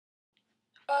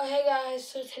Hey guys,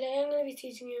 so today I'm going to be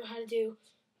teaching you how to do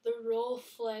the roll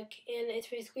flick, and it's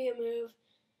basically a move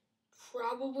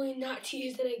probably not to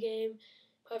use in a game,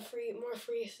 but more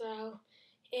freestyle,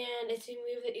 and it's a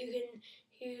move that you can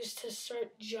use to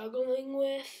start juggling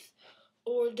with,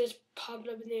 or just pop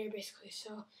it up in the air basically.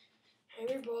 So have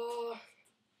your ball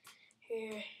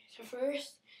here. So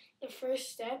the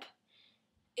first step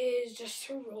is just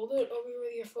to roll it over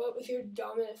with your foot, with your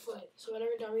dominant foot. So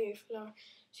whatever dominant your foot are.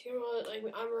 So you can roll it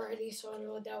like I'm righty, so I'll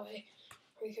roll it that way.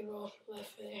 Or you can roll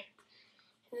left for there.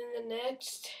 And then the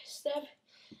next step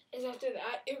is after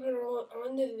that, you're going to roll it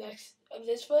onto the next of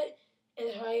this foot, and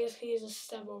that's how you can use a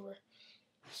step over.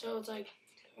 So it's like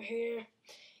here,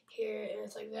 here, and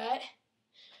it's like that.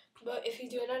 But if you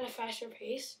do it at a faster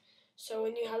pace, so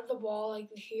when you have the ball like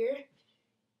here,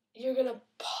 you're going to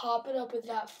pop it up with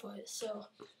that foot. So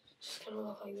just kind of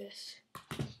look like this.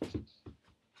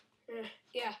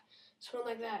 Yeah, something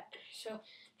like that. So,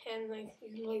 and like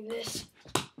you can go like this,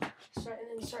 and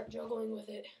then start juggling with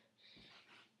it.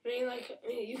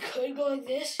 You could go like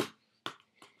this.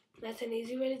 That's an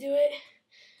easy way to do it,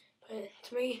 but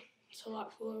to me, it's a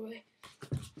lot cooler way.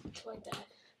 It's like that.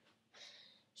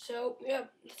 So, yeah,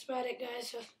 that's about it, guys.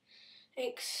 So,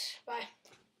 thanks. Bye.